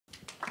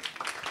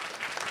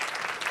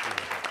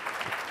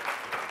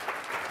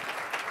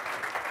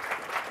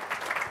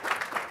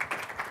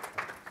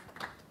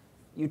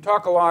you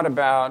talk a lot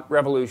about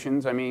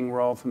revolutions. I mean,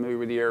 we're all familiar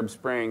with the Arab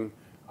Spring.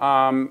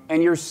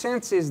 And your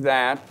sense is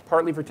that,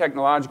 partly for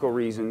technological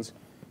reasons,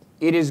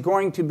 it is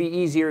going to be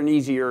easier and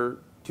easier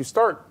to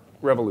start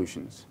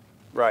revolutions,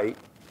 right?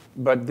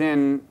 But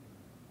then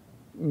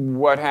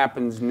what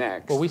happens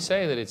next? Well, we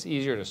say that it's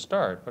easier to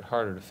start, but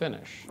harder to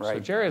finish. Right. So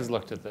Jerry has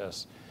looked at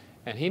this,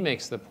 and he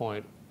makes the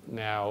point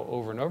now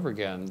over and over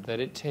again that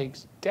it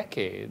takes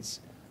decades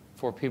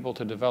for people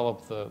to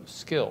develop the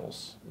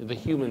skills, the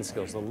human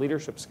skills, the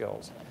leadership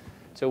skills,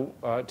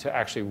 to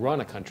actually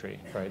run a country,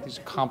 right? These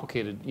are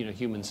complicated,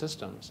 human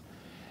systems.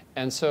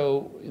 And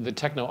so the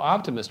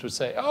techno-optimist would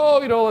say, oh,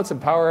 let's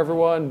empower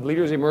everyone,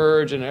 leaders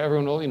emerge, and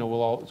everyone will,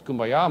 we'll all, it's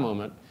kumbaya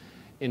moment.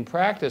 In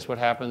practice, what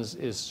happens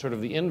is sort of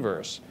the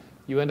inverse.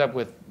 You end up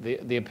with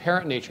the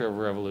apparent nature of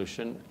a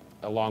revolution,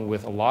 along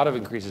with a lot of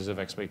increases of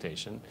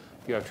expectation.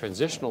 You have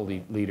transitional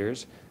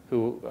leaders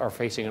who are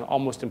facing an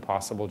almost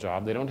impossible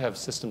job. They don't have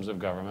systems of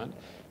government,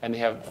 and they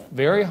have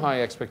very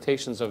high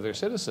expectations of their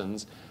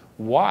citizens,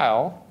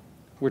 while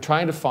we're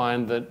trying to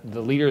find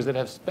the leaders that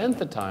have spent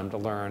the time to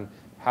learn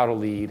how to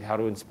lead, how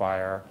to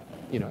inspire,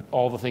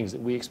 all the things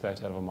that we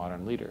expect out of a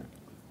modern leader.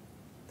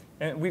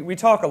 And we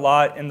talk a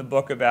lot in the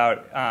book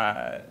about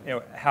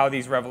how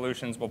these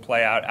revolutions will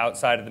play out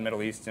outside of the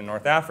Middle East and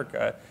North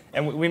Africa.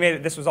 And we made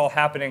it, this was all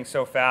happening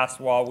so fast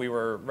while we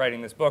were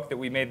writing this book that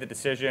we made the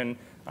decision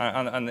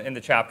in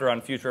the chapter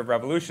on future of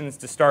revolutions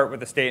to start with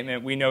the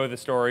statement, we know the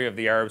story of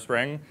the Arab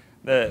Spring.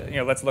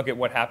 Let's look at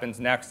what happens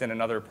next in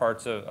other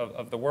parts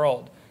of the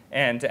world.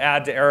 And to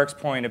add to Eric's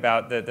point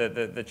about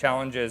the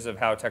challenges of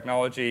how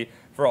technology,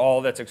 for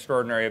all that's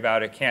extraordinary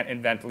about it, can't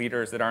invent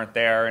leaders that aren't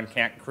there and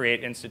can't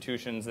create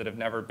institutions that have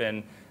never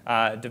been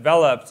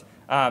developed.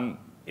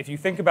 If you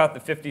think about the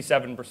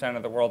 57%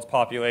 of the world's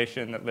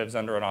population that lives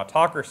under an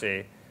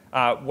autocracy,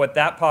 what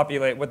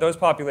those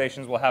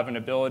populations will have an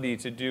ability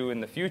to do in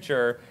the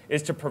future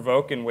is to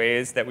provoke in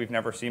ways that we've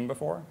never seen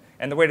before.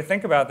 And the way to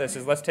think about this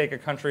is, let's take a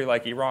country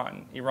like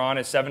Iran. Iran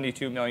is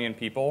 72 million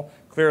people,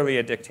 clearly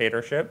a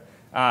dictatorship.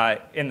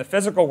 In the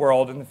physical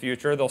world in the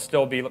future, there'll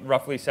still be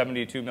roughly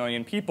 72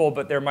 million people,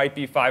 but there might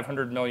be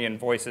 500 million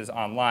voices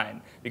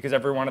online, because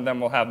every one of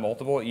them will have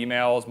multiple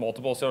emails,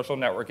 multiple social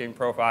networking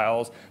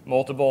profiles,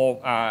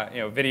 multiple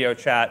video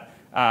chat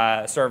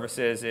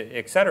services,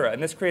 et cetera.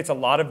 And this creates a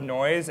lot of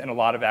noise and a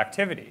lot of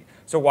activity.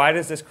 So why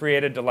does this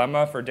create a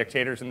dilemma for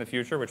dictators in the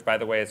future, which, by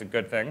the way, is a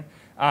good thing?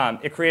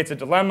 It creates a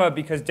dilemma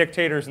because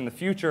dictators in the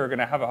future are going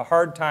to have a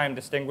hard time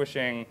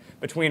distinguishing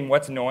between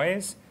what's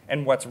noise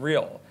and what's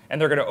real.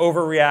 And they're going to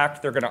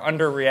overreact, they're going to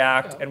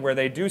underreact, and where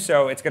they do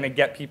so, it's going to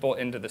get people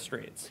into the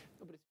streets.